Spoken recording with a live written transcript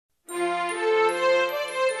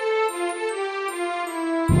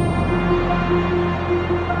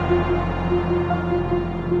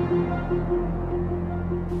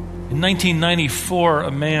In 1994,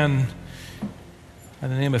 a man by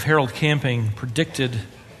the name of Harold Camping predicted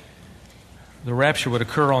the rapture would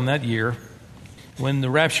occur on that year. When the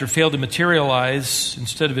rapture failed to materialize,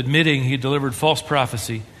 instead of admitting, he delivered false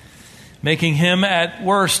prophecy, making him at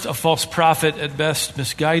worst a false prophet, at best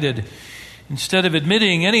misguided. Instead of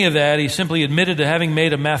admitting any of that, he simply admitted to having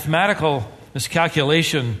made a mathematical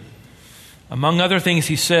miscalculation. Among other things,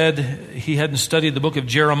 he said he hadn't studied the book of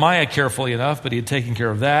Jeremiah carefully enough, but he had taken care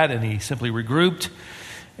of that, and he simply regrouped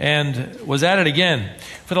and was at it again.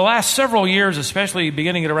 For the last several years, especially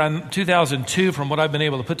beginning at around 2002, from what I've been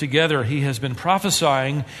able to put together, he has been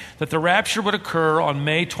prophesying that the rapture would occur on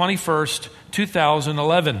May 21st,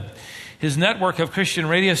 2011. His network of Christian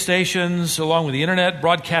radio stations, along with the internet,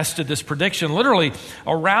 broadcasted this prediction literally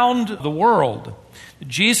around the world.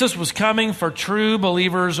 Jesus was coming for true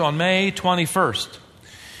believers on May 21st.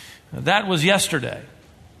 That was yesterday.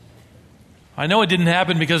 I know it didn't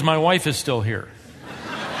happen because my wife is still here.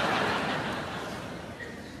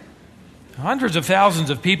 Hundreds of thousands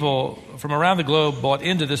of people from around the globe bought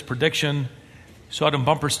into this prediction, saw it on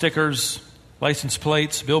bumper stickers, license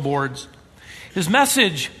plates, billboards. His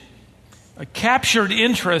message captured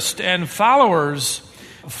interest and followers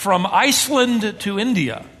from Iceland to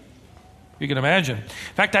India. You can imagine.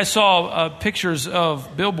 In fact, I saw pictures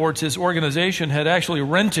of billboards his organization had actually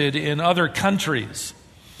rented in other countries.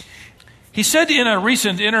 He said in a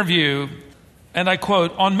recent interview, and I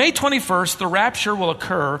quote, "On May 21st, the rapture will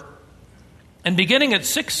occur, and beginning at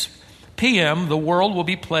 6 p.m., the world will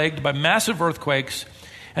be plagued by massive earthquakes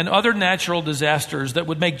and other natural disasters that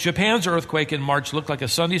would make Japan's earthquake in March look like a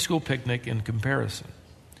Sunday school picnic in comparison."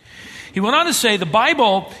 He went on to say, the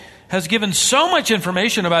Bible has given so much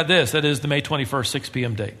information about this, that is the May 21st, 6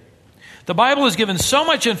 p.m. date. The Bible has given so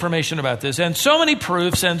much information about this and so many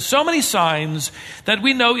proofs and so many signs that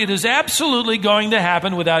we know it is absolutely going to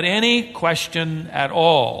happen without any question at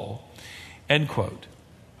all. End quote.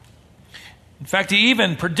 In fact, he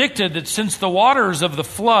even predicted that since the waters of the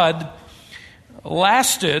flood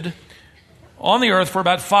lasted on the earth for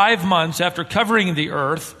about 5 months after covering the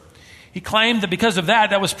earth, he claimed that because of that,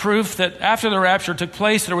 that was proof that after the rapture took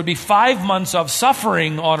place, there would be 5 months of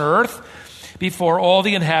suffering on earth before all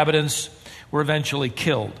the inhabitants were eventually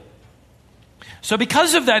killed. So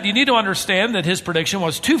because of that, you need to understand that his prediction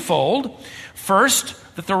was twofold. First,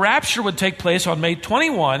 that the rapture would take place on May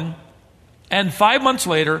 21, and 5 months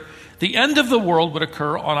later, the end of the world would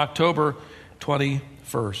occur on October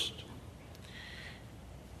 21st.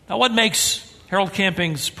 Now, what makes Harold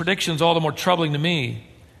Camping's predictions all the more troubling to me,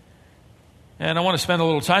 and I want to spend a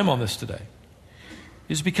little time on this today,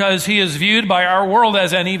 is because he is viewed by our world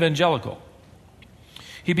as an evangelical.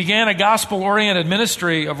 He began a gospel-oriented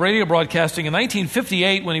ministry of radio broadcasting in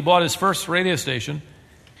 1958 when he bought his first radio station.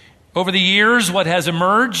 Over the years, what has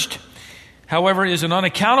emerged, however, is an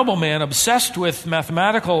unaccountable man obsessed with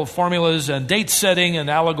mathematical formulas and date setting and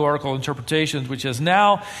allegorical interpretations, which has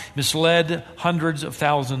now misled hundreds of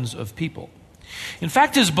thousands of people. In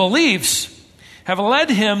fact, his beliefs have led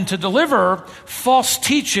him to deliver false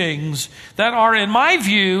teachings that are, in my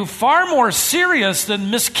view, far more serious than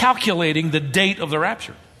miscalculating the date of the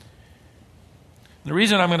rapture. The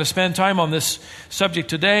reason I'm going to spend time on this subject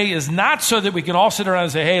today is not so that we can all sit around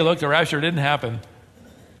and say, hey, look, the rapture didn't happen.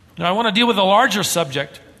 Now, I want to deal with a larger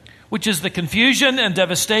subject, which is the confusion and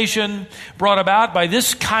devastation brought about by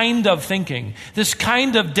this kind of thinking, this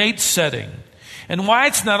kind of date setting, and why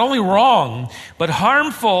it's not only wrong, but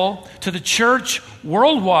harmful to the church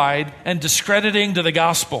worldwide and discrediting to the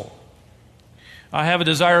gospel. I have a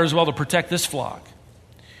desire as well to protect this flock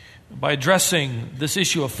by addressing this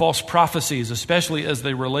issue of false prophecies, especially as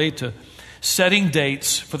they relate to setting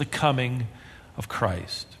dates for the coming of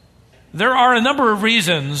Christ. There are a number of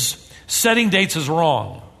reasons setting dates is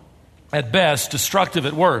wrong, at best, destructive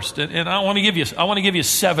at worst. And I want to give you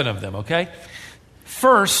 7 of them, okay?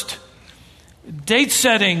 First, date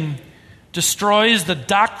setting destroys the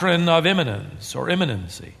doctrine of imminence or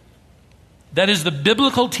imminency. That is the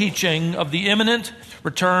biblical teaching of the imminent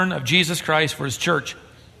return of Jesus Christ for his church.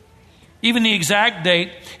 Even the exact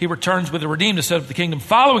date he returns with the redeemed to set up the kingdom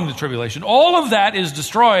following the tribulation, all of that is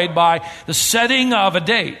destroyed by the setting of a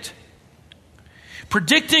date.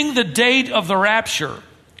 Predicting the date of the rapture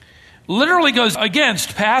literally goes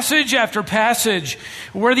against passage after passage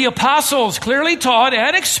where the apostles clearly taught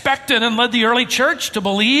and expected and led the early church to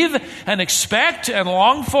believe and expect and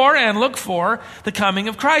long for and look for the coming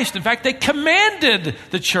of Christ. In fact, they commanded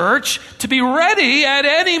the church to be ready at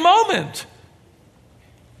any moment.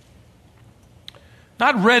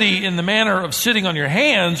 Not ready in the manner of sitting on your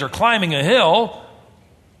hands or climbing a hill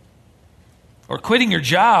or quitting your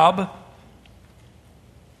job,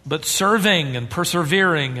 but serving and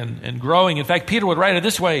persevering and growing. In fact, Peter would write it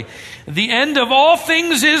this way: the end of all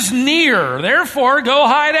things is near, therefore go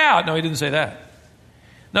hide out. No, he didn't say that.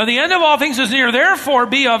 No, the end of all things is near, therefore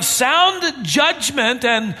be of sound judgment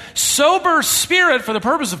and sober spirit for the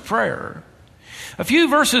purpose of prayer. A few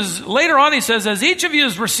verses later on, he says, as each of you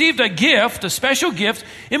has received a gift, a special gift,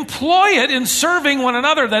 employ it in serving one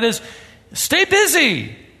another. That is, stay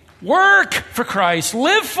busy, work for Christ,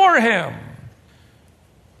 live for Him.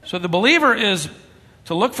 So the believer is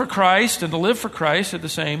to look for Christ and to live for Christ at the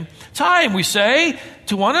same time. We say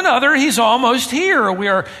to one another, He's almost here. We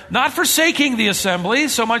are not forsaking the assembly,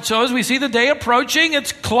 so much so as we see the day approaching.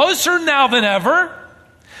 It's closer now than ever.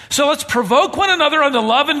 So let's provoke one another unto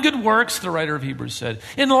love and good works, the writer of Hebrews said.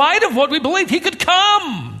 In light of what we believe, He could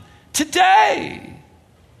come today.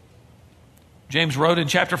 James wrote in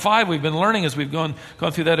chapter 5, we've been learning as we've gone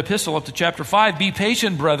through that epistle up to chapter 5, be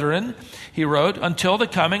patient, brethren, he wrote, until the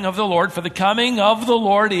coming of the Lord, for the coming of the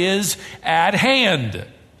Lord is at hand.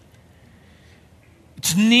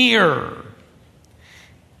 It's near.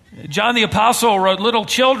 John the Apostle wrote, little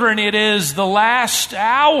children, it is the last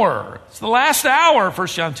hour. It's the last hour, 1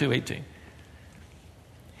 John 2:18.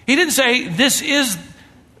 He didn't say this is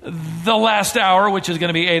the last hour, which is going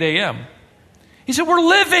to be 8 a.m. He said, we're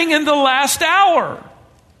living in the last hour.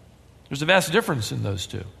 There's a vast difference in those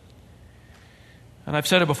two. And I've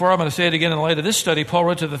said it before, I'm going to say it again in light of this study. Paul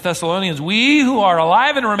wrote to the Thessalonians, we who are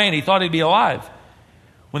alive and remain, he thought he'd be alive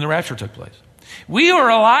when the rapture took place. We who are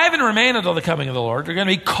alive and remain until the coming of the Lord are going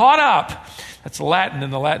to be caught up. That's Latin in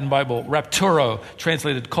the Latin Bible, rapturo,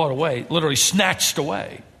 translated caught away, literally snatched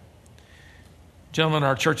away. A gentleman in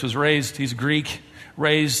our church was raised, he's Greek,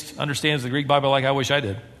 raised, understands the Greek Bible like I wish I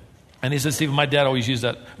did. And he said, Stephen, my dad always used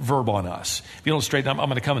that verb on us. If you don't straighten up, I'm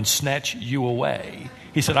going to come and snatch you away.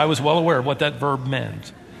 He said, I was well aware of what that verb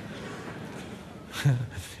meant.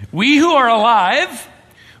 We who are alive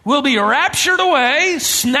will be raptured away,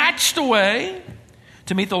 snatched away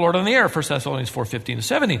to meet the Lord on the air, 1 Thessalonians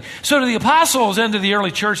 4:15-17. So to the apostles and to the early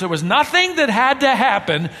church, there was nothing that had to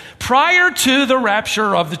happen prior to the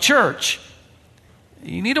rapture of the church.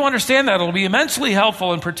 You need to understand that. It'll be immensely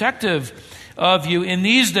helpful and protective of you in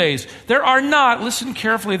these days. There are not, listen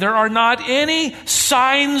carefully, there are not any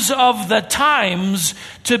signs of the times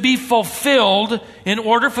to be fulfilled in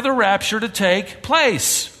order for the rapture to take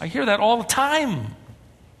place. I hear that all the time.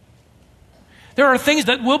 There are things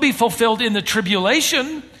that will be fulfilled in the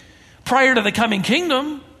tribulation prior to the coming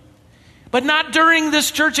kingdom, but not during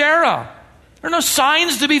this church era. There are no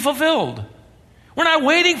signs to be fulfilled. We're not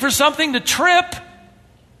waiting for something to trip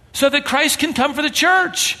so that Christ can come for the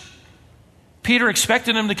church. Peter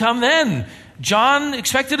expected him to come then. John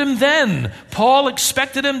expected him then. Paul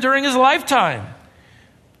expected him during his lifetime.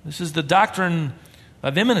 This is the doctrine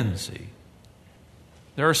of imminency.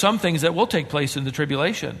 There are some things that will take place in the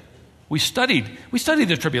tribulation. We studied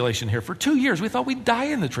the tribulation here for 2 years. We thought we'd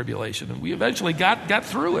die in the tribulation, and we eventually got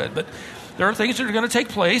through it. But there are things that are going to take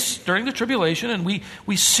place during the tribulation, and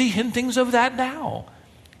we see hintings of that now,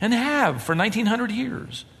 and have for 1900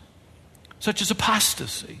 years, such as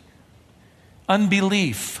apostasy,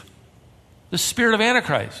 unbelief, the spirit of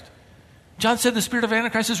Antichrist. John said the spirit of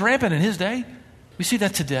Antichrist is rampant in his day. We see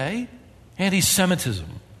that today. Anti-Semitism,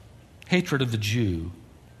 hatred of the Jew,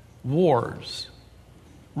 wars,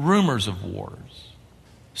 rumors of wars,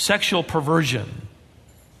 sexual perversion,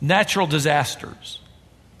 natural disasters.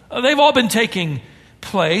 They've all been taking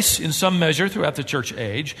place in some measure throughout the church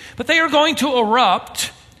age, but they are going to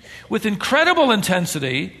erupt with incredible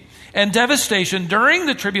intensity and devastation during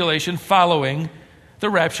the tribulation following the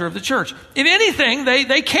rapture of the church. If anything,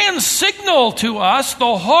 they can signal to us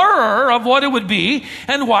the horror of what it would be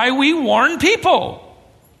and why we warn people.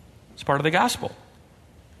 It's part of the gospel.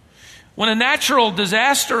 When a natural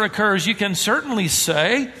disaster occurs, you can certainly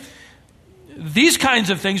say these kinds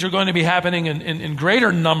of things are going to be happening in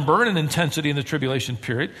greater number and intensity in the tribulation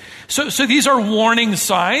period. So these are warning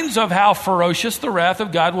signs of how ferocious the wrath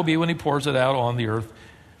of God will be when He pours it out on the earth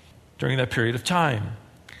during that period of time.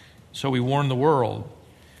 So we warn the world.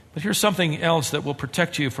 But here's something else that will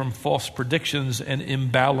protect you from false predictions and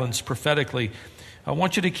imbalance prophetically. I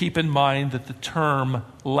want you to keep in mind that the term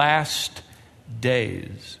last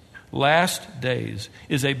days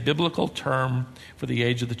is a biblical term for the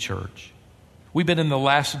age of the church. We've been in the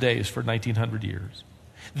last days for 1900 years.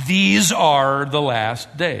 These are the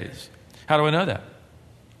last days. How do I know that?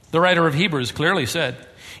 The writer of Hebrews clearly said,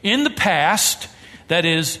 in the past, that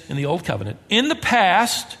is, in the Old Covenant, in the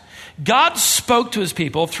past, God spoke to His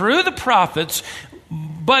people through the prophets,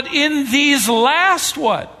 but in these last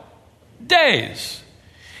what? Days.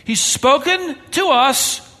 He's spoken to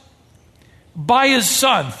us by his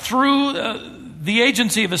Son, through the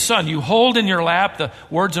agency of his Son. You hold in your lap the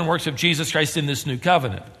words and works of Jesus Christ in this new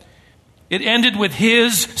covenant. It ended with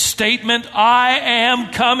his statement, I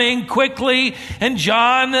am coming quickly. And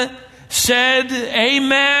John said,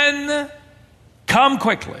 Amen. Come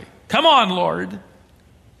quickly. Come on, Lord.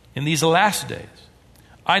 In these last days.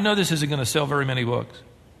 I know this isn't going to sell very many books,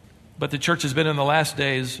 but the church has been in the last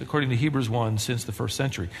days, according to Hebrews 1, since the first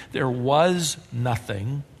century. There was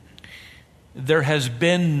nothing. There has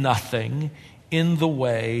been nothing in the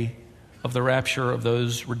way of the rapture of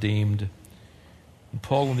those redeemed. And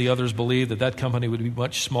Paul and the others believed that that company would be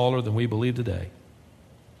much smaller than we believe today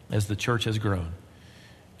as the church has grown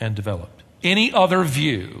and developed. Any other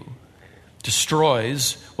view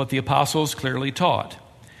destroys what the apostles clearly taught,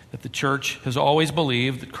 that the church has always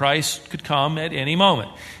believed that Christ could come at any moment.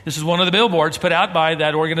 This is one of the billboards put out by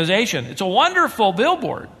that organization. It's a wonderful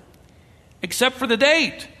billboard, except for the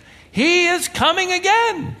date. He is coming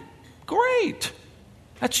again. Great.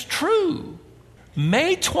 That's true.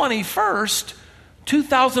 May 21st,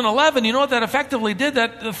 2011, you know what that effectively did?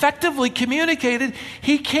 That effectively communicated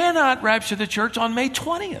he cannot rapture the church on May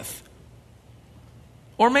 20th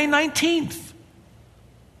or May 19th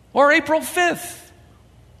or April 5th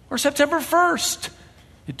or September 1st.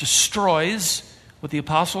 It destroys what the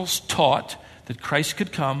apostles taught, that Christ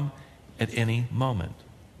could come at any moment.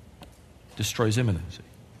 It destroys imminency.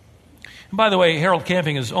 And by the way, Harold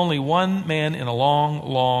Camping is only one man in a long,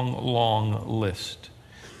 long, long list.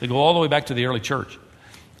 They go all the way back to the early church.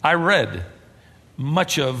 I read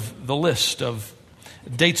much of the list of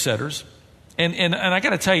date setters, and I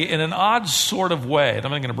got to tell you, in an odd sort of way, and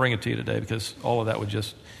I'm not going to bring it to you today because all of that would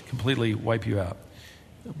just completely wipe you out.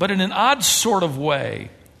 But in an odd sort of way,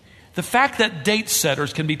 the fact that date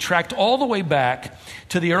setters can be tracked all the way back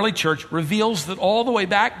to the early church reveals that all the way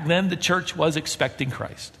back then the church was expecting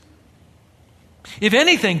Christ. If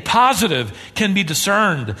anything positive can be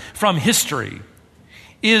discerned from history,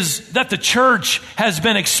 is that the church has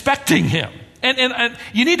been expecting him. And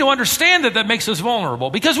you need to understand that makes us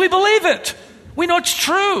vulnerable because we believe it. We know it's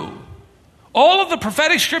true. All of the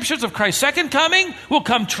prophetic scriptures of Christ's second coming will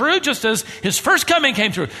come true just as his first coming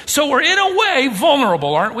came true. So we're in a way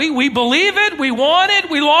vulnerable, aren't we? We believe it, we want it,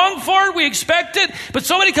 we long for it, we expect it, but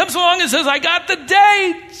somebody comes along and says, I got the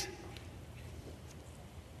date.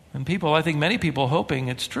 And people, I think many people hoping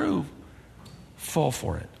it's true, fall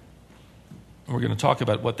for it. And we're going to talk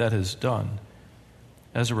about what that has done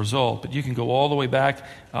as a result. But you can go all the way back.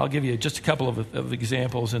 I'll give you just a couple of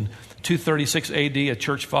examples. In 236 AD, a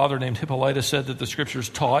church father named Hippolytus said that the scriptures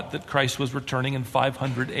taught that Christ was returning in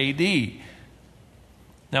 500 AD.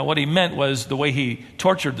 Now, what he meant was the way he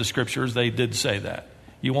tortured the scriptures, they did say that.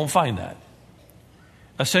 You won't find that.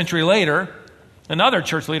 A century later, another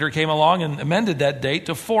church leader came along and amended that date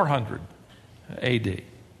to 400 AD.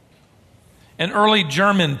 An early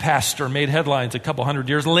German pastor made headlines a couple hundred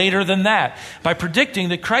years later than that by predicting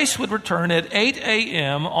that Christ would return at 8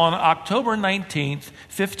 a.m. on October 19th,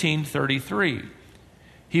 1533.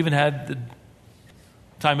 He even had the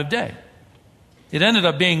time of day. It ended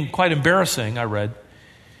up being quite embarrassing, I read,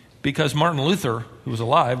 because Martin Luther, who was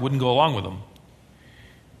alive, wouldn't go along with him.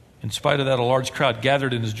 In spite of that, a large crowd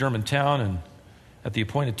gathered in his German town and at the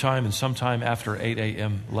appointed time and sometime after 8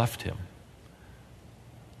 a.m. left him,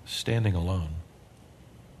 standing alone.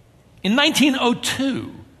 In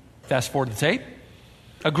 1902, fast forward the tape,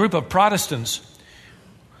 a group of Protestants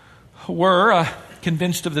were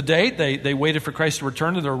convinced of the date. They waited for Christ to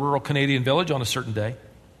return to their rural Canadian village on a certain day.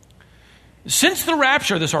 Since the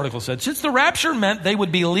rapture, this article said, since the rapture meant they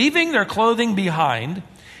would be leaving their clothing behind,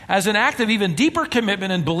 as an act of even deeper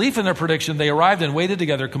commitment and belief in their prediction, they arrived and waited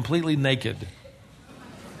together completely naked.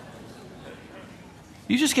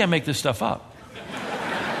 You just can't make this stuff up.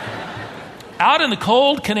 Out in the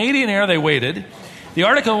cold Canadian air, they waited. The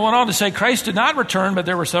article went on to say Christ did not return, but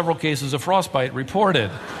there were several cases of frostbite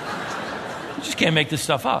reported. You just can't make this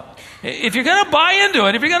stuff up. If you're going to buy into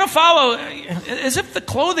it, if you're going to follow, as if the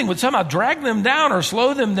clothing would somehow drag them down or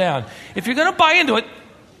slow them down. If you're going to buy into it,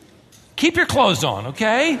 keep your clothes on,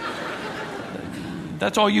 okay?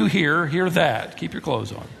 That's all you hear that. Keep your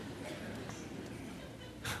clothes on.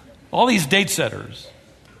 All these date setters,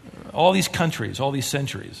 all these countries, all these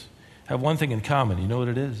centuries have one thing in common. You know what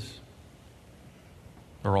it is?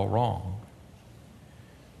 They're all wrong.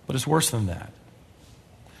 But it's worse than that.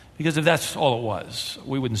 Because if that's all it was,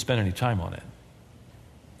 we wouldn't spend any time on it.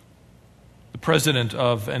 The president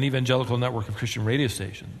of an evangelical network of Christian radio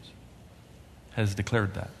stations has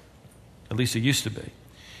declared that. At least it used to be.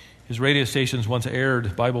 His radio stations once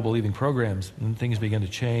aired Bible-believing programs, and things began to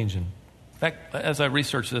change, and fact, as I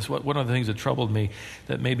researched this, one of the things that troubled me,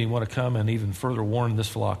 that made me want to come and even further warn this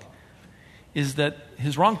flock, is that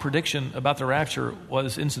his wrong prediction about the rapture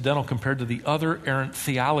was incidental compared to the other errant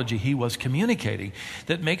theology he was communicating.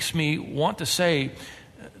 That makes me want to say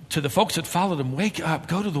to the folks that followed him, wake up,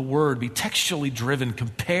 go to the Word, be textually driven,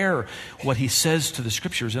 compare what he says to the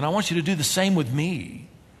Scriptures. And I want you to do the same with me.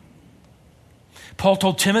 Paul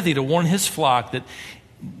told Timothy to warn his flock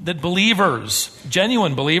that believers,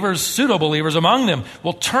 genuine believers, pseudo-believers among them,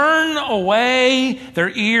 will turn away their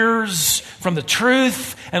ears from the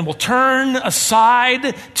truth and will turn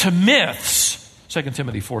aside to myths. 2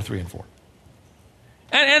 Timothy 4, 3 and 4.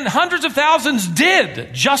 And hundreds of thousands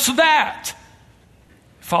did just that.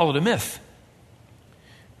 Followed a myth.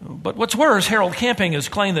 But what's worse, Harold Camping has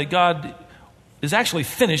claimed that God is actually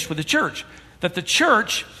finished with the church. That the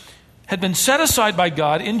church had been set aside by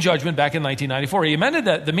God in judgment back in 1994. He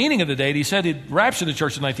amended the meaning of the date. He said he'd raptured the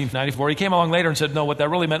church in 1994. He came along later and said, no, what that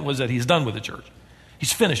really meant was that he's done with the church.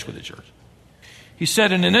 He's finished with the church. He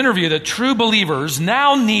said in an interview that true believers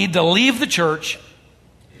now need to leave the church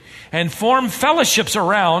and form fellowships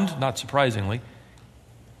around, not surprisingly,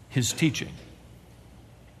 his teaching.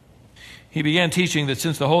 He began teaching that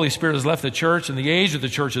since the Holy Spirit has left the church and the age of the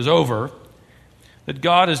church is over, that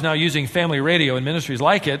God is now using family radio and ministries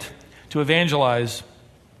like it to evangelize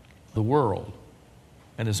the world.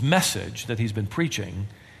 And his message that he's been preaching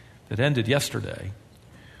that ended yesterday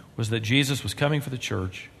was that Jesus was coming for the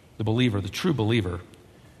church, the believer, the true believer,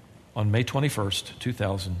 on May 21st,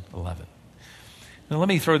 2011. Now let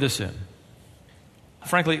me throw this in.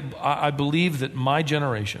 Frankly, I believe that my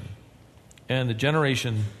generation and the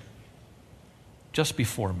generation just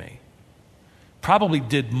before me probably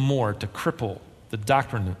did more to cripple the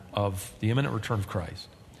doctrine of the imminent return of Christ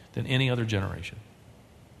than any other generation.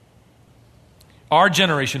 Our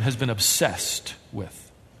generation has been obsessed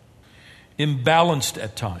with, imbalanced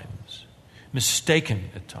at times, mistaken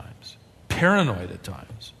at times, paranoid at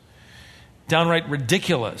times, downright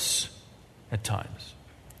ridiculous at times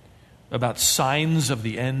about signs of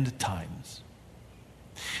the end times.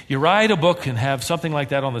 You write a book and have something like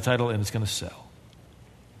that on the title and it's going to sell.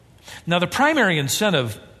 Now, the primary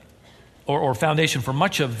incentive or foundation for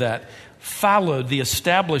much of that followed the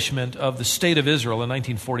establishment of the State of Israel in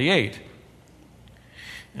 1948.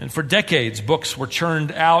 And for decades, books were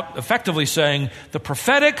churned out effectively saying the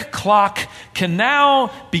prophetic clock can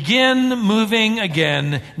now begin moving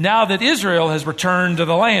again now that Israel has returned to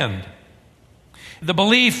the land. The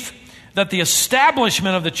belief that the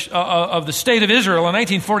establishment of the State of Israel in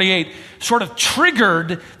 1948 sort of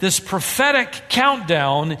triggered this prophetic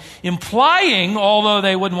countdown, implying, although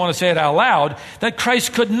they wouldn't want to say it out loud, that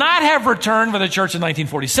Christ could not have returned for the church in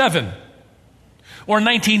 1947 or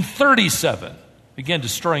 1937, again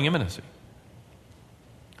destroying imminency.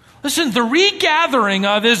 Listen, the regathering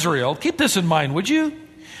of Israel, keep this in mind, would you?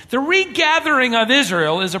 The regathering of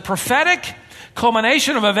Israel is a prophetic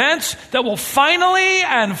culmination of events that will finally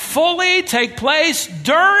and fully take place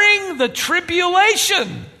during the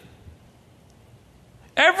tribulation.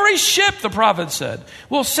 Every ship, the prophet said,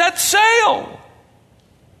 will set sail.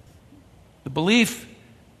 The belief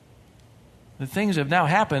that things have now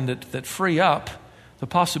happened that free up the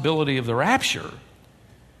possibility of the rapture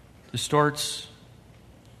distorts,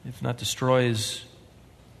 if not destroys,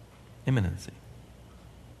 imminency.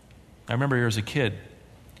 I remember here as a kid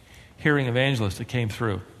hearing evangelists that came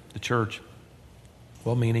through the church,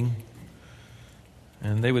 well-meaning,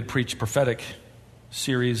 and they would preach prophetic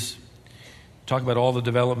series, talk about all the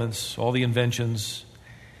developments, all the inventions,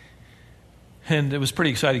 and it was pretty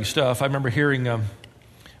exciting stuff. I remember hearing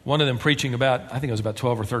one of them preaching about, I think it was about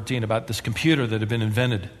 12 or 13, about this computer that had been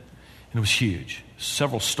invented, and it was huge.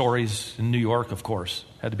 Several stories in New York, of course,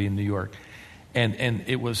 had to be in New York, and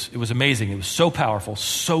it was amazing. It was so powerful,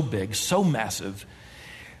 so big, so massive,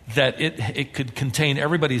 that it could contain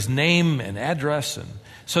everybody's name and address and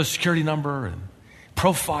social security number and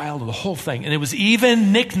profile and the whole thing. And it was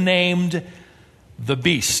even nicknamed the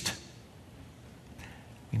Beast. I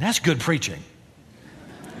mean, that's good preaching.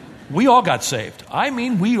 We all got saved.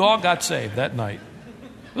 We all got saved that night.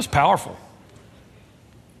 It was powerful.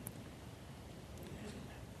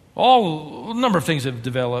 A number of things have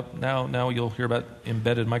developed. Now you'll hear about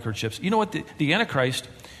embedded microchips. You know what? The Antichrist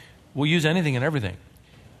will use anything and everything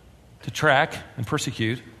to track and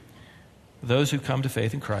persecute those who come to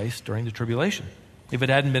faith in Christ during the tribulation, if it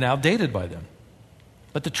hadn't been outdated by then.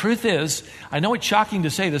 But the truth is, I know it's shocking to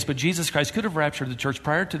say this, but Jesus Christ could have raptured the church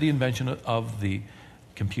prior to the invention of the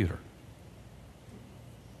computer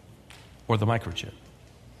or the microchip.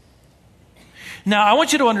 Now, I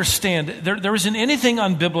want you to understand, there isn't anything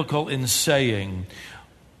unbiblical in saying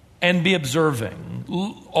and be observing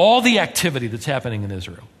all the activity that's happening in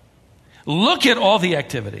Israel. Look at all the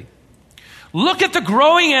activity. Look at the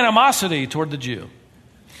growing animosity toward the Jew.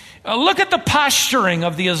 Look at the posturing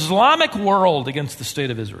of the Islamic world against the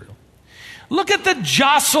state of Israel. Look at the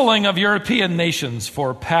jostling of European nations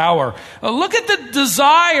for power. Look at the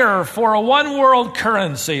desire for a one-world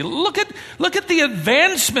currency. Look at the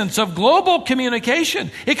advancements of global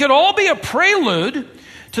communication. It could all be a prelude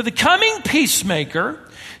to the coming peacemaker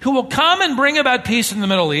who will come and bring about peace in the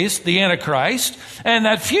Middle East, the Antichrist, and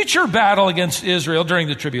that future battle against Israel during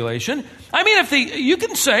the tribulation. I mean, you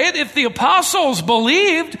can say it, if the apostles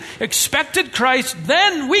believed, expected Christ,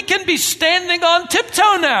 then we can be standing on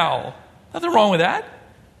tiptoe now. Nothing wrong with that.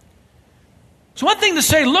 It's one thing to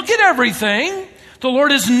say, look at everything. The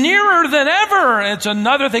Lord is nearer than ever. It's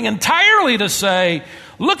another thing entirely to say,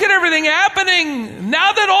 look at everything happening.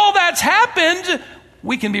 Now that all that's happened,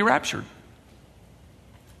 we can be raptured.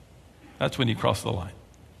 That's when you cross the line.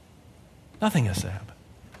 Nothing has to happen.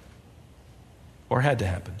 Or had to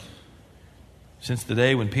happen. Since the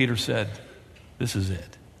day when Peter said, this is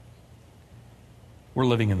it. We're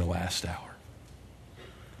living in the last hour.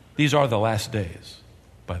 These are the last days,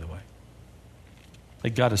 by the way,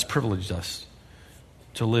 that God has privileged us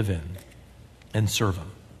to live in and serve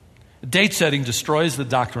Him. Date setting destroys the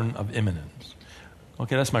doctrine of imminence.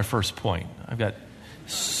 Okay, that's my first point. I've got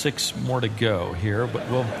 6 more to go here, but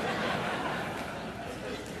we'll...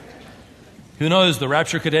 Who knows, the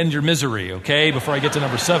rapture could end your misery, okay, before I get to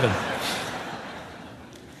number 7.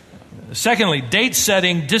 Secondly, date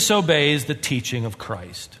setting disobeys the teaching of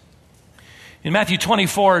Christ. In Matthew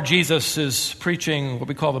 24, Jesus is preaching what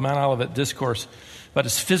we call the Mount Olivet Discourse about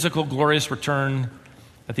His physical glorious return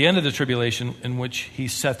at the end of the tribulation, in which He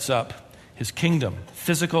sets up His kingdom,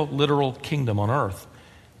 physical, literal kingdom on earth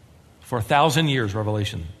for 1,000 years,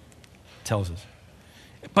 Revelation tells us.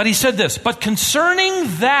 But He said this, but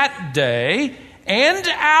concerning that day and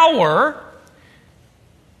hour,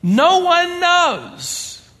 no one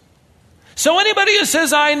knows. So anybody who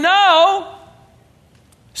says, I know,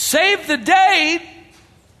 save the date,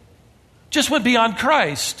 just went beyond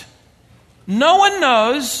Christ. No one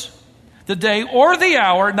knows the day or the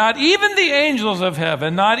hour, not even the angels of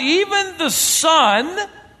heaven, not even the Son,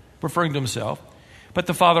 referring to Himself, but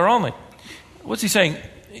the Father only. What's He saying?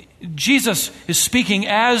 Jesus is speaking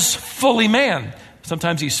as fully man.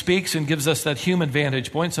 Sometimes He speaks and gives us that human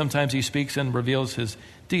vantage point. Sometimes He speaks and reveals His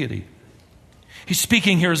deity. He's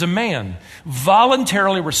speaking here as a man,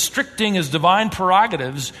 voluntarily restricting His divine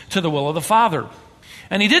prerogatives to the will of the Father.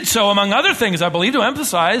 And He did so, among other things, I believe, to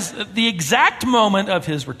emphasize that the exact moment of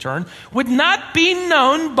His return would not be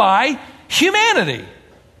known by humanity.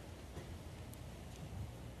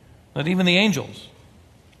 Not even the angels.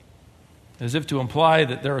 As if to imply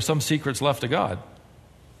that there are some secrets left to God,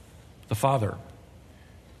 the Father.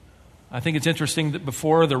 I think it's interesting that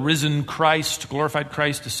before the risen Christ, glorified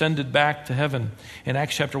Christ, ascended back to heaven, in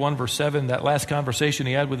Acts chapter 1, verse 7, that last conversation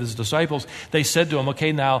He had with His disciples, they said to Him,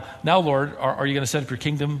 okay, now Lord, are you going to set up your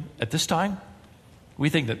kingdom at this time? We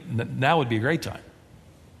think that now would be a great time.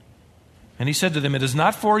 And He said to them, it is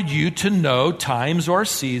not for you to know times or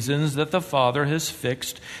seasons that the Father has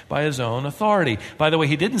fixed by His own authority. By the way,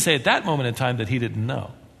 He didn't say at that moment in time that He didn't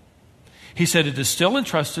know. He said it is still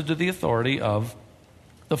entrusted to the authority of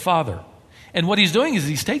the Father. And what He's doing is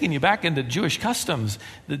He's taking you back into Jewish customs,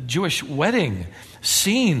 the Jewish wedding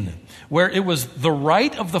scene, where it was the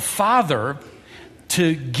right of the father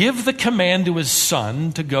to give the command to his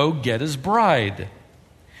son to go get his bride.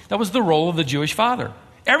 That was the role of the Jewish father.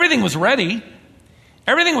 Everything was ready.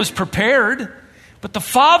 Everything was prepared. But the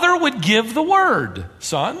father would give the word.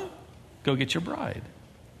 Son, go get your bride.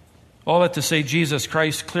 All that to say, Jesus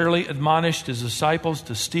Christ clearly admonished His disciples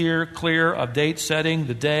to steer clear of date setting,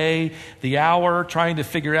 the day, the hour, trying to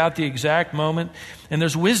figure out the exact moment. And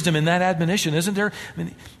there's wisdom in that admonition, isn't there?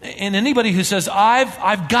 And anybody who says,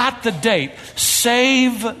 I've got the date,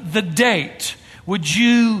 save the date, would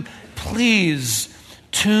you please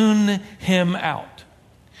tune him out,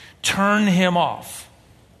 turn him off?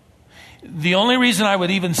 The only reason I would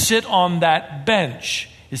even sit on that bench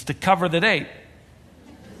is to cover the date.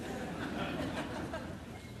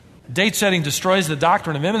 Date setting destroys the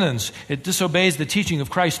doctrine of imminence. It disobeys the teaching of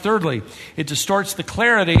Christ. Thirdly, it distorts the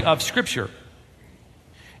clarity of Scripture.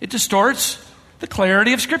 It distorts the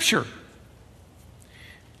clarity of Scripture.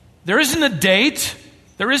 There isn't a date,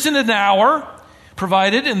 there isn't an hour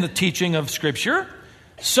provided in the teaching of Scripture.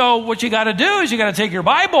 So what you got to do is you got to take your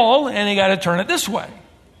Bible and you got to turn it this way,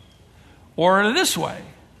 or this way,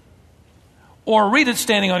 or read it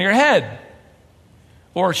standing on your head,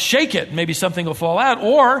 Or shake it, maybe something will fall out.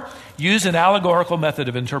 Or use an allegorical method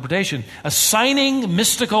of interpretation, assigning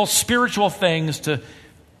mystical, spiritual things to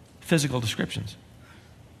physical descriptions.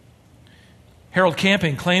 Harold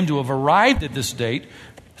Camping claimed to have arrived at this date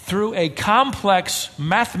through a complex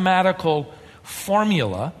mathematical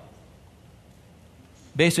formula,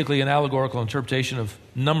 basically an allegorical interpretation of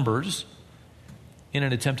numbers in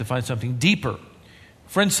an attempt to find something deeper.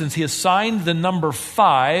 For instance, he assigned the number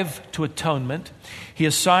 5 to atonement, he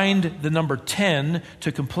assigned the number 10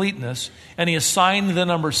 to completeness, and he assigned the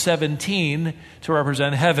number 17 to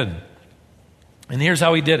represent heaven. And here's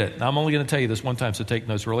how he did it. Now, I'm only going to tell you this one time, so take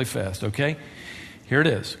notes really fast, okay? Here it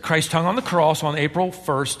is. Christ hung on the cross on April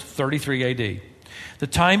 1st, 33 AD. The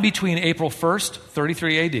time between April 1st,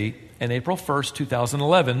 33 AD, and April 1st,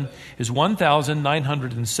 2011 is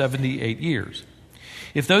 1,978 years.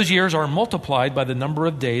 If those years are multiplied by the number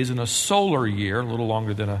of days in a solar year, a little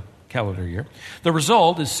longer than a calendar year, the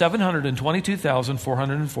result is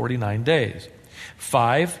 722,449 days.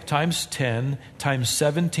 5 times 10 times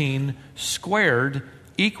 17 squared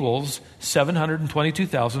equals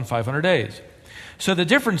 722,500 days. So the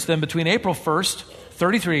difference then between April 1st,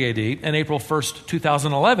 33 AD and April 1st,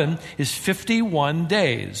 2011 is 51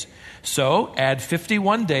 days. So add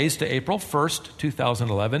 51 days to April 1st,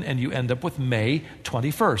 2011, and you end up with May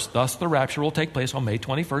 21st. Thus, the rapture will take place on May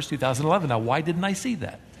 21st, 2011. Now, why didn't I see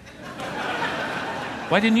that?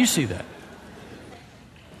 Why didn't you see that?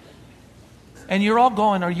 And you're all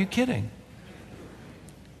going, are you kidding?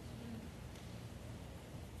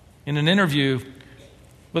 In an interview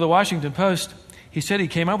with the Washington Post, he said he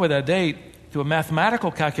came up with that date through a mathematical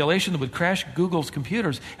calculation that would crash Google's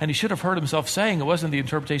computers, and he should have heard himself saying it wasn't the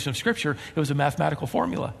interpretation of Scripture, it was a mathematical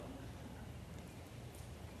formula.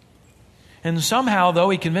 And somehow, though,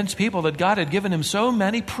 he convinced people that God had given him so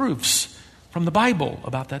many proofs from the Bible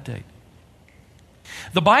about that date.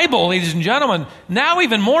 The Bible, ladies and gentlemen, now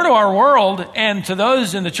even more to our world and to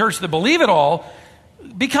those in the church that believe it all,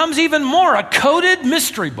 becomes even more a coded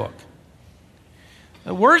mystery book.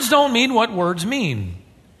 The words don't mean what words mean.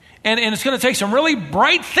 And it's going to take some really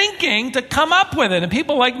bright thinking to come up with it. And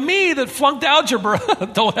people like me that flunked algebra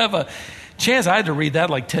don't have a chance. I had to read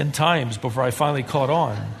that like 10 times before I finally caught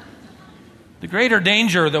on. The greater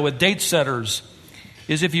danger, though, with date setters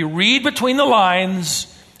is if you read between the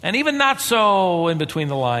lines, and even not so in between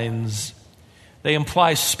the lines, they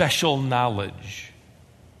imply special knowledge,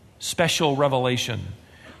 special revelation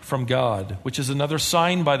from God, which is another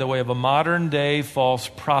sign, by the way, of a modern-day false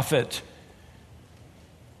prophet.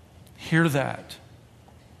 Hear that.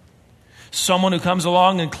 Someone who comes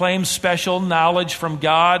along and claims special knowledge from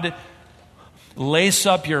God, lace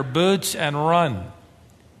up your boots and run.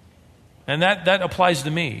 And that applies to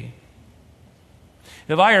me.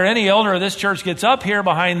 If I or any elder of this church gets up here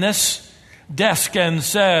behind this desk and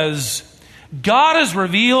says, God has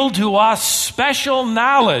revealed to us special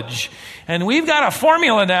knowledge, and we've got a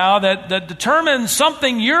formula now that determines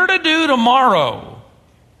something you're to do tomorrow,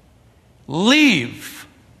 leave.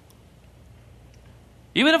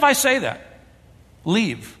 Even if I say that,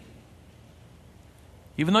 leave.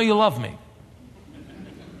 Even though you love me,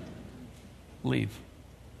 leave.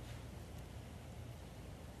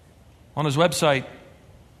 On his website,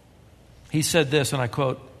 he said this, and I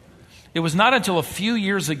quote, "It was not until a few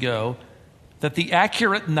years ago that the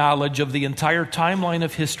accurate knowledge of the entire timeline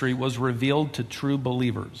of history was revealed to true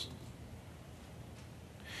believers.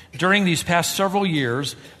 During these past several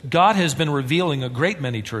years, God has been revealing a great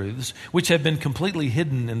many truths which have been completely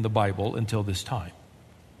hidden in the Bible until this time."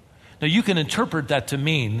 Now, you can interpret that to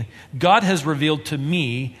mean God has revealed to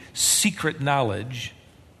me secret knowledge.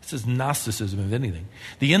 This is Gnosticism, if anything.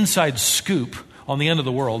 The inside scoop on the end of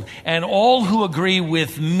the world. And all who agree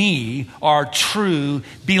with me are true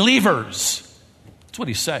believers. That's what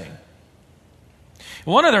he's saying.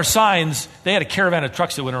 One of their signs, they had a caravan of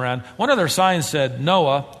trucks that went around. One of their signs said,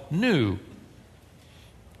 Noah knew.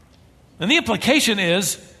 And the implication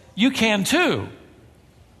is, you can too.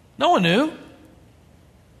 Noah knew.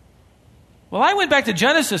 Well, I went back to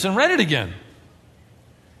Genesis and read it again.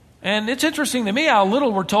 And it's interesting to me how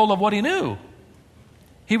little we're told of what he knew.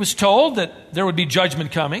 He was told that there would be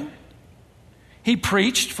judgment coming. He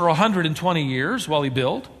preached for 120 years while he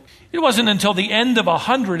built. It wasn't until the end of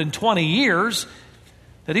 120 years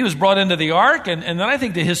that he was brought into the ark, and then I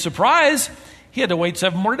think to his surprise, he had to wait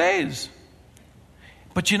 7 more days.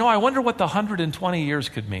 But I wonder what the 120 years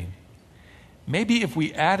could mean. Maybe if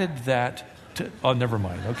we added that to... Oh, never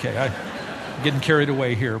mind. Okay, I'm getting carried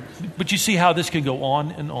away here. But you see how this can go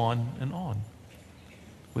on and on and on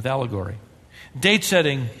with allegory. Date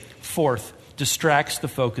setting, fourth, distracts the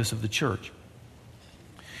focus of the church.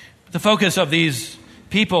 The focus of these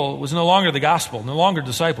people was no longer the gospel, no longer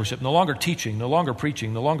discipleship, no longer teaching, no longer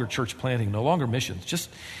preaching, no longer church planting, no longer missions.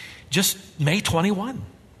 Just May 21.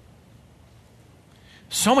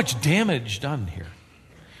 So much damage done here.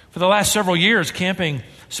 For the last several years, Camping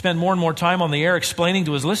spent more and more time on the air explaining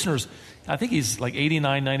to his listeners, I think he's like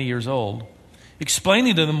 89, 90 years old,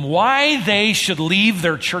 explaining to them why they should leave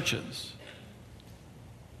their churches,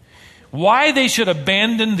 why they should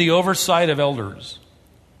abandon the oversight of elders,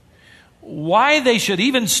 why they should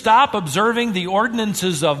even stop observing the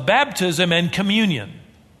ordinances of baptism and communion.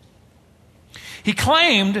 He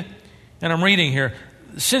claimed, and I'm reading here,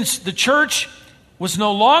 since the church was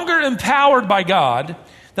no longer empowered by God,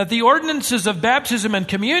 that the ordinances of baptism and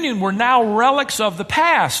communion were now relics of the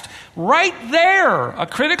past. Right there, a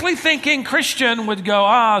critically thinking Christian would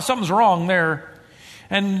go, something's wrong there,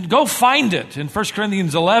 and go find it in 1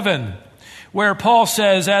 Corinthians 11, where Paul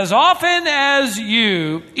says, as often as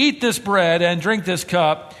you eat this bread and drink this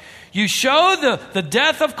cup, you show the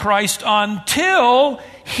death of Christ until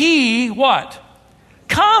he, what?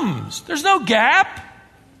 Comes. There's no gap.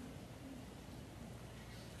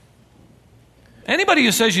 Anybody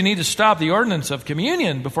who says you need to stop the ordinance of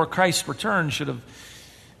communion before Christ's return should have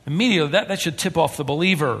immediately, that should tip off the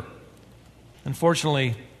believer.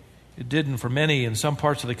 Unfortunately, it didn't for many. In some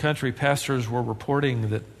parts of the country, pastors were reporting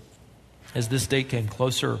that as this date came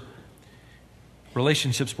closer,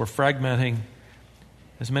 relationships were fragmenting.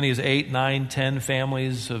 As many as 8, 9, 10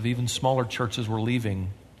 families of even smaller churches were leaving,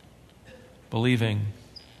 believing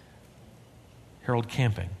Harold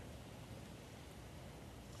Camping.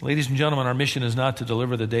 Ladies and gentlemen, our mission is not to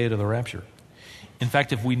deliver the date of the rapture. In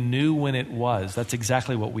fact, if we knew when it was, that's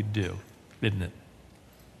exactly what we'd do, isn't it?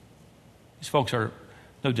 These folks are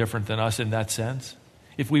no different than us in that sense.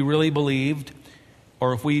 If we really believed,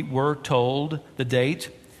 or if we were told the date,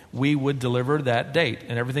 we would deliver that date,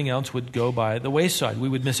 and everything else would go by the wayside. We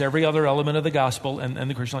would miss every other element of the gospel and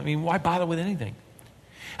the Christian life. I mean, why bother with anything?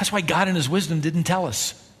 That's why God in his wisdom didn't tell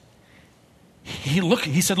us.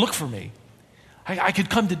 He said, look for me. I could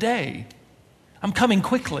come today. I'm coming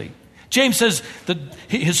quickly. James says that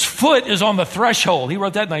his foot is on the threshold. He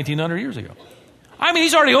wrote that 1,900 years ago. I mean,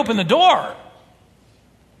 he's already opened the door.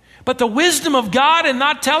 But the wisdom of God in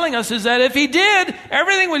not telling us is that if he did,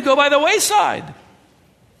 everything would go by the wayside.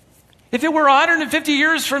 If it were 150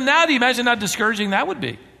 years from now, do you imagine how discouraging that would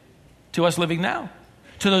be to us living now,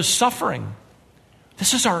 to those suffering?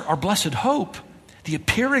 This is our blessed hope, the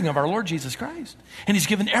appearing of our Lord Jesus Christ. And he's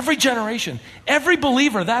given every generation, every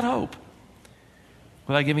believer that hope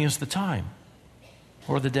without giving us the time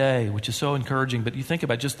or the day, which is so encouraging. But you think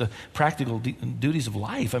about just the practical duties of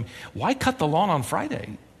life. I mean, why cut the lawn on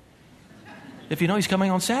Friday if you know he's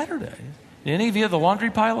coming on Saturday? Did any of you have the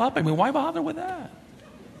laundry pile up? I mean, why bother with that?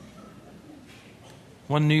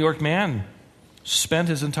 One New York man spent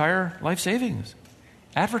his entire life savings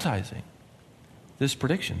advertising this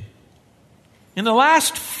prediction. In the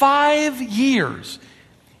last 5 years,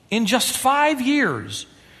 in just 5 years,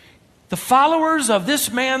 the followers of this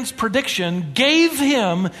man's prediction gave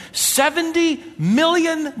him $70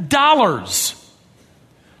 million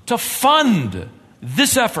to fund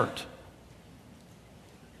this effort,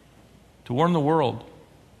 to warn the world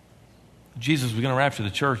Jesus was going to rapture the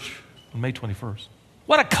church on May 21st.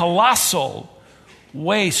 What a colossal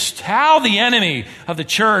waste. How the enemy of the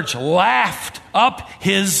church laughed up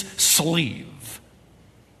his sleeve.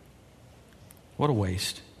 What a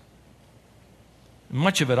waste.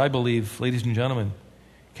 Much of it, I believe, ladies and gentlemen,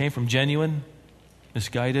 came from genuine,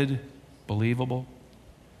 misguided, believable,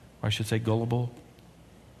 or I should say gullible,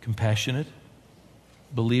 compassionate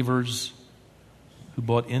believers who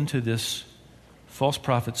bought into this false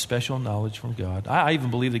prophet's special knowledge from God. I even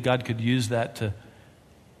believe that God could use that to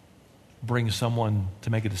bring someone to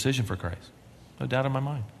make a decision for Christ. No doubt in my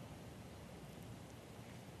mind.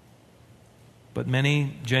 But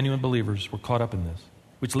many genuine believers were caught up in this,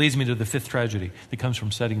 which leads me to the fifth tragedy that comes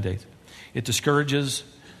from setting dates. It discourages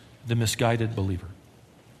the misguided believer.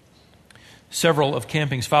 Several of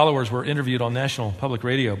Camping's followers were interviewed on national public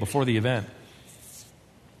radio before the event.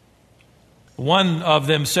 One of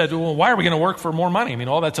them said, well, why are we going to work for more money? I mean,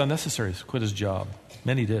 all that's unnecessary. So quit his job.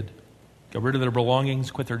 Many did. Got rid of their belongings,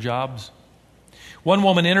 quit their jobs. One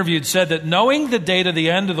woman interviewed said that knowing the date of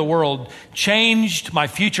the end of the world changed my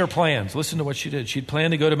future plans. Listen to what she did. She'd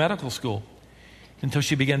planned to go to medical school until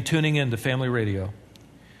she began tuning in to family radio.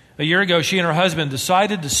 A year ago, she and her husband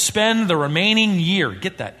decided to spend the remaining year,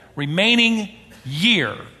 get that, remaining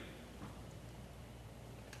year,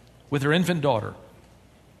 with her infant daughter.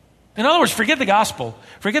 In other words, forget the gospel,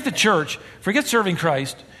 forget the church, forget serving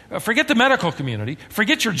Christ, forget the medical community,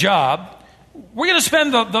 forget your job, We're going to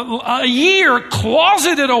spend a year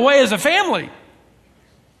closeted away as a family.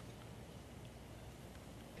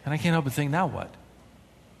 And I can't help but think, now what?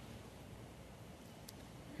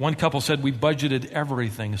 One couple said, we budgeted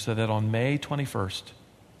everything so that on May 21st,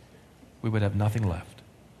 we would have nothing left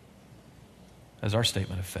as our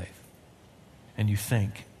statement of faith. And you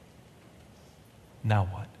think, now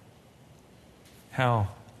what? How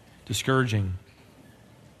discouraging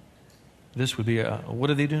this would be. What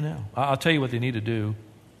do they do now? I'll tell you what they need to do.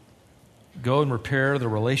 Go and repair the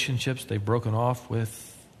relationships they've broken off with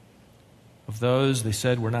of those they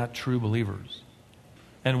said were not true believers.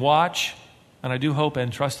 And watch, and I do hope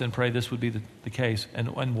and trust and pray this would be the case,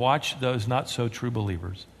 and watch those not so true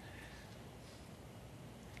believers.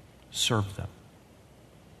 Serve them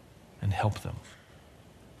and help them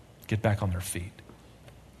get back on their feet.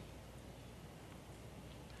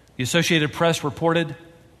 The Associated Press reported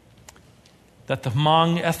that the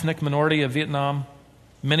Hmong ethnic minority of Vietnam,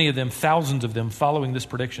 many of them, thousands of them, following this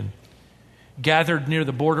prediction, gathered near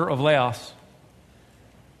the border of Laos.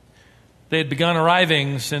 They had begun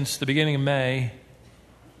arriving since the beginning of May.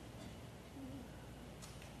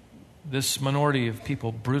 This minority of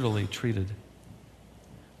people brutally treated.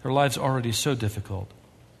 Their lives already so difficult.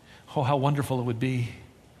 Oh, how wonderful it would be.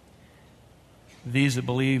 These that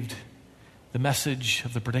believed the message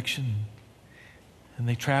of the prediction, and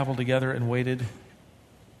they traveled together and waited,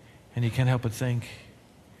 and you can't help but think,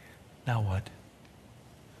 now what?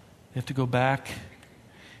 They have to go back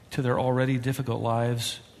to their already difficult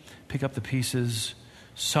lives, pick up the pieces,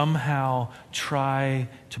 somehow try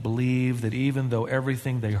to believe that even though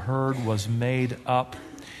everything they heard was made up,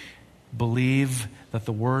 believe that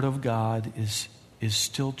the Word of God is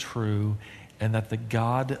still true, and that the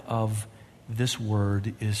God of this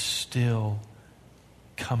Word is still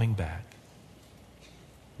coming back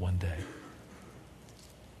one day.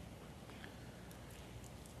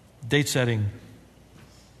 Date setting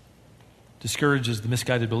discourages the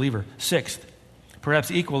misguided believer. Sixth,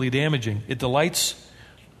 perhaps equally damaging, it delights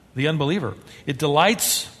the unbeliever. It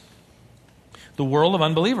delights the world of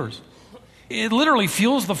unbelievers. It literally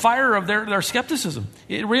fuels the fire of their skepticism.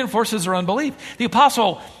 It reinforces their unbelief. The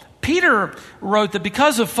Apostle Peter wrote that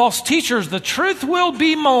because of false teachers, the truth will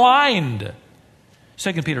be maligned.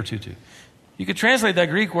 2 Peter 2:2. You could translate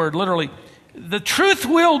that Greek word literally, the truth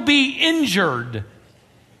will be injured.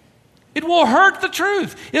 It will hurt the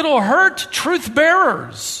truth. It will hurt truth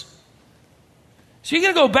bearers. So you're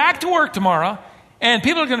going to go back to work tomorrow, and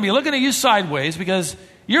people are going to be looking at you sideways because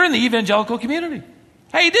you're in the evangelical community.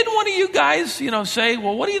 Hey, didn't one of you guys, say,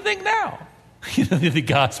 well, what do you think now? The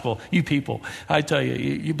gospel, you people, I tell you,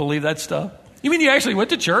 you believe that stuff? You mean you actually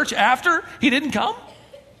went to church after he didn't come?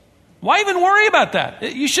 Why even worry about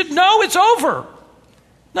that? You should know it's over.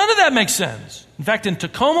 None of that makes sense. In fact, in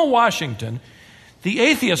Tacoma, Washington, the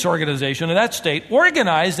atheist organization of that state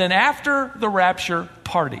organized an after the rapture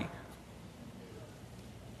party.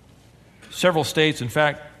 Several states, in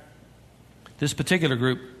fact, this particular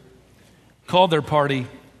group called their party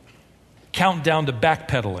Countdown to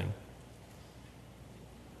Backpedaling.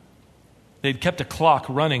 They'd kept a clock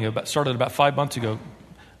running, started about 5 months ago,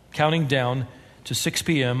 counting down to 6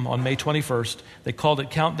 p.m. on May 21st. They called it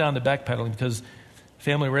Countdown to Backpedaling because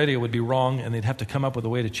family radio would be wrong and they'd have to come up with a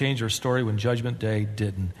way to change their story when Judgment Day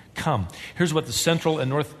didn't come. Here's what the Central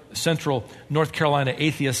North Carolina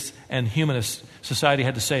Atheists and Humanists Society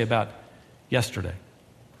had to say about yesterday.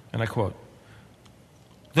 And I quote,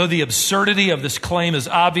 "Though the absurdity of this claim is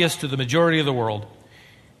obvious to the majority of the world,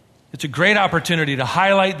 it's a great opportunity to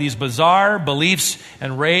highlight these bizarre beliefs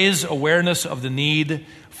and raise awareness of the need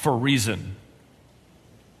for reason."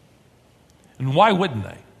 And why wouldn't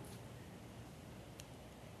they?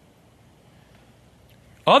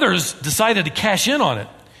 Others decided to cash in on it.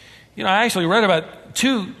 I actually read about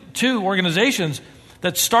two organizations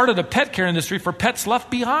that started a pet care industry for pets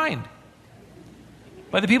left behind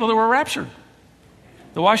by the people that were raptured.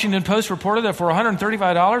 The Washington Post reported that for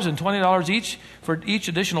 $135 and $20 each for each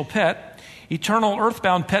additional pet, Eternal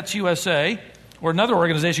Earthbound Pets USA, or another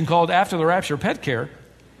organization called After the Rapture Pet Care,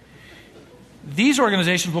 these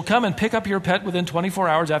organizations will come and pick up your pet within 24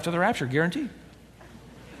 hours after the rapture, guaranteed.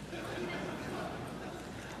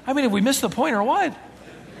 I mean, have we missed the point or what?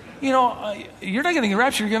 You're not going to get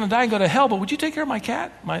raptured, you're going to die and go to hell, but would you take care of my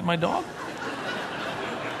cat, my dog?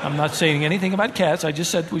 I'm not saying anything about cats. I just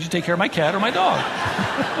said, would you take care of my cat or my dog?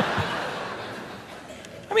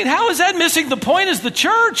 I mean, how is that missing the point as the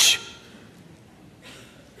church?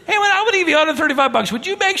 Hey, I'm going to give you $135. Would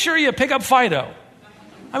you make sure you pick up Fido?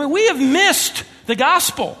 I mean, we have missed the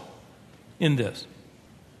gospel in this.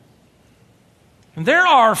 And there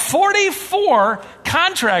are 44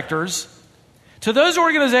 contractors to those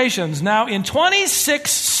organizations now in 26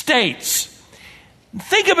 states.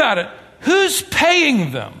 Think about it. Who's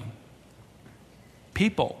paying them?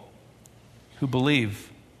 People who believe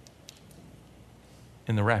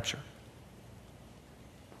in the rapture.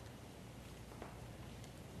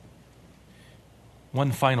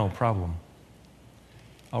 One final problem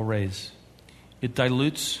I'll raise. It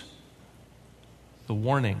dilutes the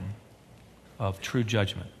warning of true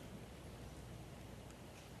judgment.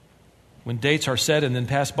 When dates are set and then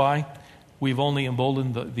pass by, we've only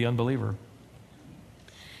emboldened the unbeliever.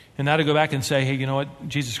 And now to go back and say, hey, you know what?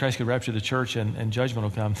 Jesus Christ could rapture the church and judgment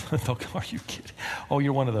will come. They'll go, are you kidding? Oh,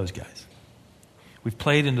 you're one of those guys. We've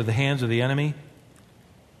played into the hands of the enemy,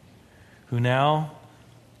 who now,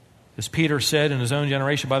 as Peter said in his own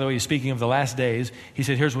generation, by the way, he's speaking of the last days, he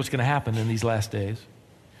said, here's what's going to happen in these last days.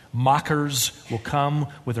 Mockers will come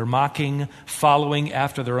with their mocking, following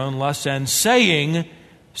after their own lusts, and saying,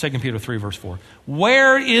 2 Peter 3, verse 4,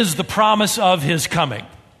 where is the promise of his coming?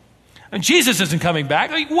 And Jesus isn't coming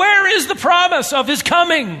back. Like, where is the promise of his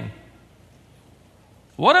coming?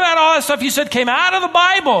 What about all that stuff you said came out of the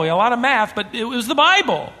Bible? A lot of math, but it was the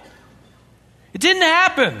Bible. It didn't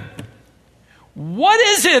happen. What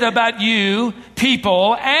is it about you,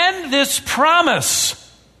 people, and this promise?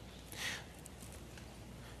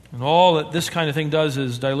 And all that this kind of thing does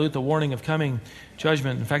is dilute the warning of coming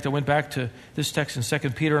judgment. In fact, I went back to this text in 2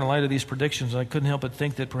 Peter in light of these predictions, and I couldn't help but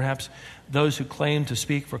think that perhaps those who claim to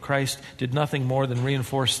speak for Christ did nothing more than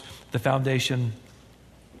reinforce the foundation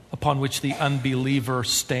upon which the unbeliever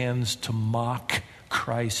stands to mock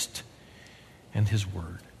Christ and his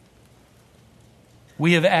word.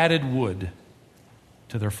 We have added wood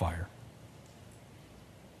to their fire.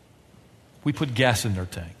 We put gas in their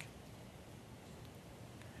tank.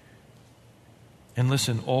 And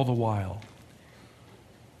listen, all the while,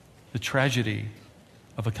 the tragedy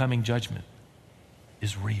of a coming judgment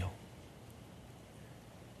is real.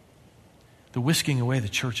 The whisking away of the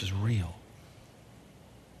church is real.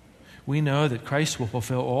 We know that Christ will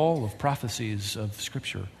fulfill all of prophecies of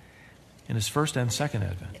Scripture in his first and second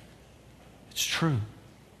advent. It's true.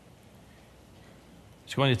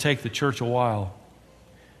 It's going to take the church a while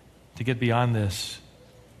to get beyond this,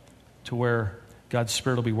 to where God's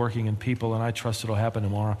Spirit will be working in people, and I trust it'll happen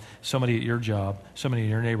tomorrow. Somebody at your job, somebody in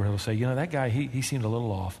your neighborhood will say, you know, that guy, he seemed a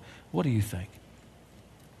little off. What do you think?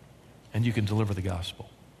 And you can deliver the gospel.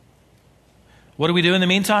 What do we do in the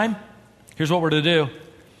meantime? Here's what we're to do.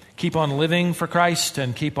 Keep on living for Christ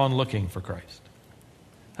and keep on looking for Christ.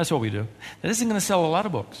 That's what we do. That isn't going to sell a lot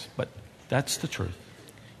of books, but that's the truth.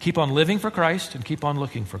 Keep on living for Christ and keep on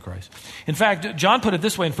looking for Christ. In fact, John put it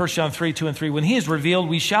this way in 1 John 3, 2 and 3. When he is revealed,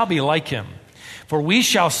 we shall be like him, for we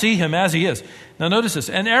shall see him as he is. Now notice this.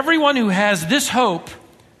 And everyone who has this hope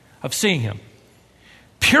of seeing him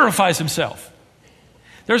purifies himself.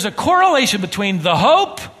 There's a correlation between the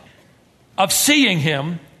hope of seeing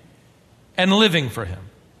him and living for him.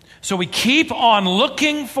 So we keep on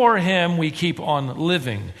looking for him. We keep on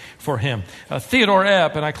living for him. Theodore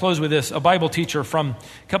Epp, and I close with this, a Bible teacher from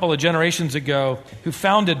a couple of generations ago who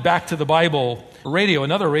founded Back to the Bible Radio,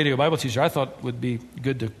 another radio Bible teacher I thought would be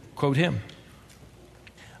good to quote him.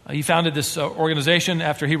 He founded this organization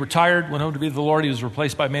after he retired, went home to be with the Lord. He was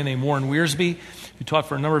replaced by a man named Warren Wiersbe, who taught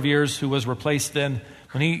for a number of years, who was replaced then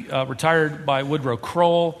when he retired by Woodrow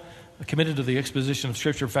Kroll, committed to the exposition of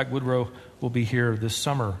Scripture. In fact, Woodrow will be here this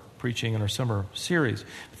summer preaching in our summer series.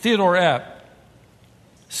 Theodore Epp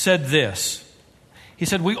said this. He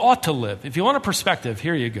said, we ought to live. If you want a perspective,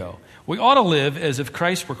 here you go. We ought to live as if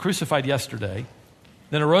Christ were crucified yesterday,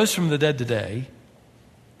 then arose from the dead today,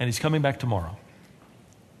 and he's coming back tomorrow.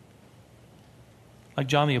 Like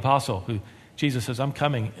John the Apostle, who Jesus says, I'm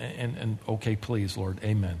coming, and okay, please, Lord,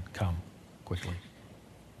 amen, come quickly.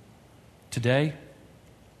 Today,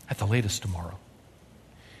 at the latest tomorrow.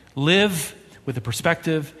 Live with the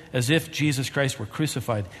perspective as if Jesus Christ were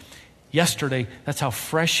crucified yesterday. That's how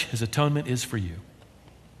fresh his atonement is for you.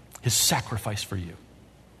 His sacrifice for you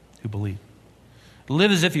who believe.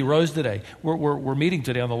 Live as if he rose today. We're meeting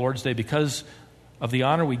today on the Lord's Day because of the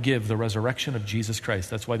honor we give the resurrection of Jesus Christ.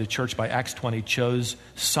 That's why the church by Acts 20 chose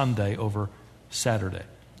Sunday over Saturday.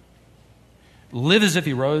 Live as if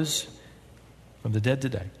he rose from the dead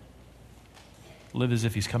today. Live as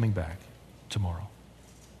if he's coming back tomorrow.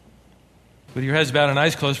 With your heads bowed and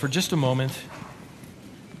eyes closed for just a moment,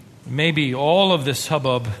 maybe all of this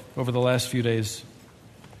hubbub over the last few days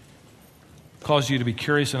caused you to be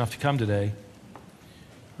curious enough to come today.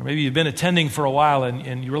 Or maybe you've been attending for a while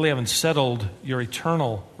and you really haven't settled your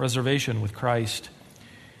eternal reservation with Christ.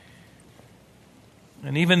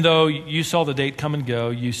 And even though you saw the date come and go,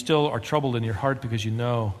 you still are troubled in your heart because you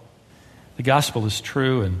know the gospel is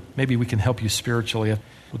true, and maybe we can help you spiritually. I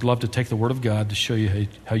would love to take the Word of God to show you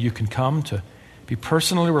how you can come to be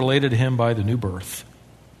personally related to Him by the new birth.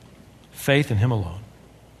 Faith in Him alone.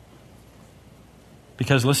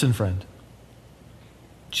 Because listen, friend,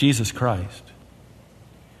 Jesus Christ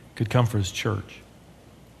could come for His church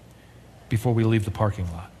before we leave the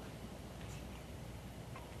parking lot.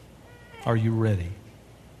 Are you ready?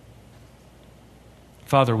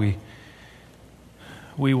 Father, we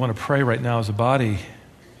want to pray right now as a body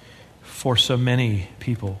for so many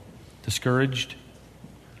people discouraged,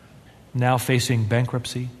 now facing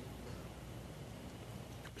bankruptcy.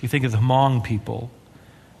 You think of the Hmong people,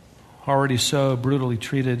 already so brutally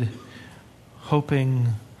treated, hoping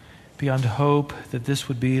beyond hope that this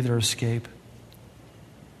would be their escape.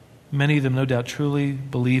 Many of them, no doubt, truly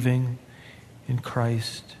believing in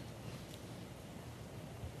Christ.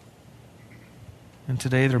 And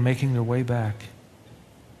today they're making their way back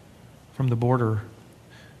from the border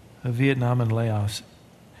of Vietnam and Laos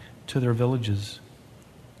to their villages.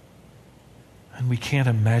 And we can't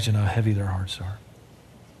imagine how heavy their hearts are.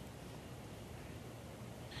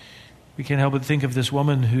 We can't help but think of this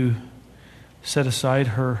woman who set aside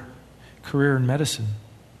her career in medicine.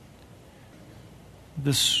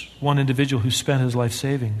 This one individual who spent his life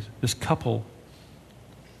savings. This couple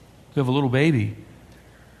who have a little baby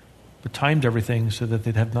but timed everything so that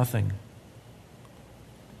they'd have nothing.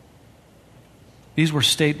 These were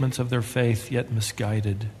statements of their faith, yet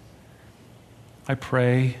misguided. I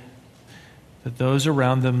pray that those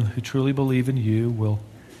around them who truly believe in you will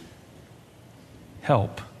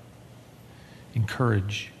help,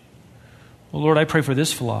 encourage. Well, Lord, I pray for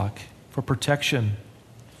this flock, for protection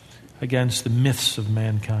against the myths of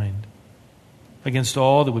mankind, against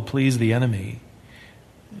all that would please the enemy.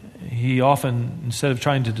 He often, instead of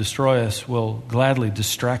trying to destroy us, will gladly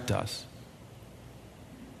distract us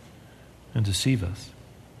and deceive us.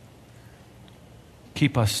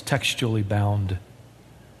 Keep us textually bound.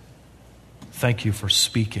 Thank you for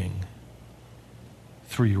speaking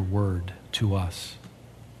through your word to us.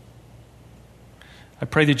 I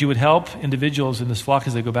pray that you would help individuals in this flock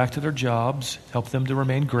as they go back to their jobs, help them to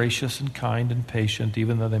remain gracious and kind and patient,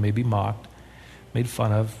 even though they may be mocked, made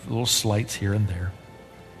fun of, little slights here and there.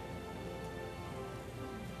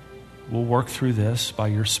 We'll work through this by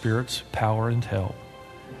your Spirit's power and help.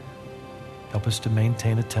 Help us to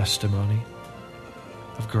maintain a testimony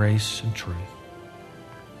of grace and truth.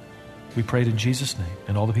 We prayed in Jesus' name,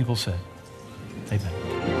 and all the people said,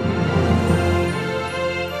 amen.